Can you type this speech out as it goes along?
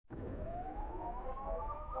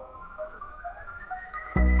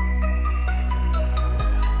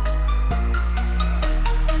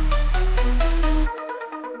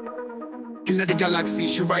of the galaxy,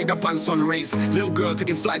 she ride up on sun rays. Little girl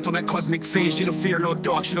taking flight on a cosmic phase. She no fear no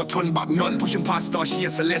dog, she no turn back none. Pushing past stars, she a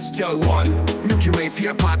celestial one. Milky Way for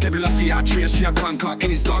your path, nebula for your trail. She a conquer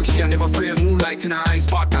any star, she a never frail. Moonlight in her eyes,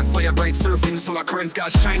 spark that fire bright. Surfing solar currents,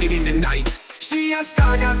 got shining in the night. She a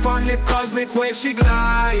stallion upon the cosmic wave, she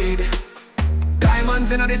glide.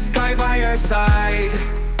 Diamonds in the sky by her side.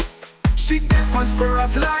 She dip on spur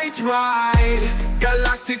of light ride.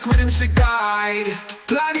 Galactic rhythm she guide.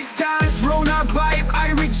 Planets dance round her vibe, I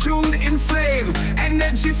retune in flame.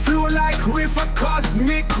 Energy flow like river,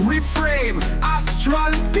 cosmic reframe.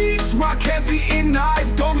 Astral beats rock heavy in our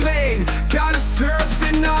domain. Got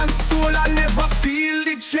surfing on soul, I never feel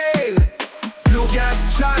the chain. Blue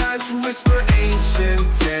gas giants whisper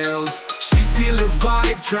ancient tales. She feel the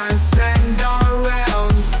vibe transcend our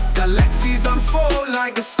realms. Galaxies unfold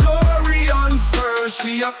like a story unfurls.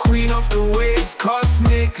 She a queen of the waves,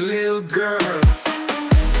 cosmic little girl.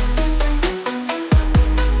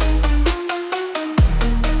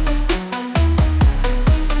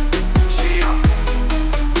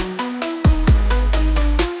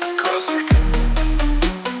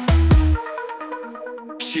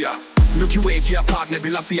 She a Milky Way for your partner,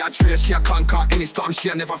 nebula for your trail. She a conquer any storm, she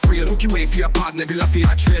a never frail. Milky Way for your partner, nebula for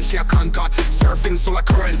your trail. She a conquer surfing solar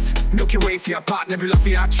currents. Milky Way for your partner, nebula for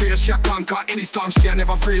your trail. She a conquer any storm, she a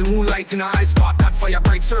never frail. Moonlight in her eyes, spot that fire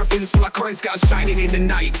bright. Surfing solar currents, got shining in the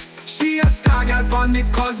night. She a star, got on the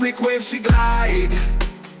cosmic wave, she glide.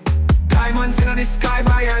 Diamonds in the sky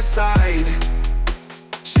by her side.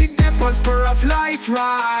 She dip on spur of light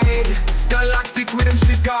ride. Galactic rhythm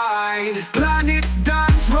she guide. Planets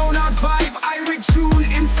dance round our vibe, I retune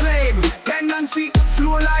in flame. Energy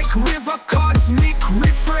flow like river, cosmic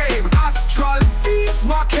reframe. Astral beats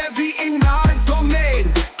rock heavy in our domain.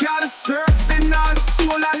 Gotta surfing on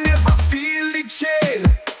soul, I never feel the chain.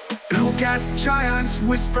 Blue gas giants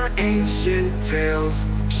whisper ancient tales.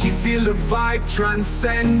 She feel the vibe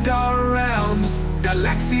transcend our realms.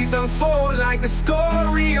 Galaxies unfold like the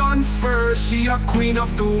story unfurls. She a queen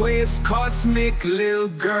of the waves, cosmic little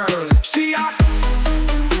girl. She a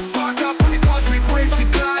spark up on the cosmic wave, she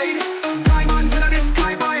glide. Diamonds in the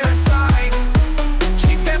sky by her side.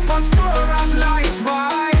 She dip on spur of light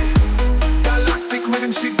ride. Galactic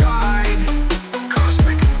rhythm she guide.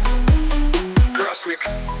 Cosmic, cosmic,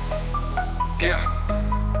 yeah.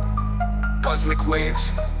 Cosmic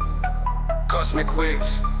waves, cosmic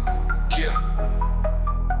waves, yeah.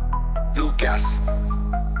 Blue gas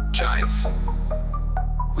giants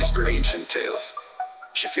whisper ancient tales.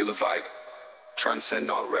 She feel the vibe,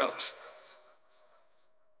 transcend all realms.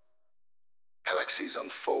 Galaxies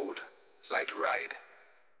unfold like ride.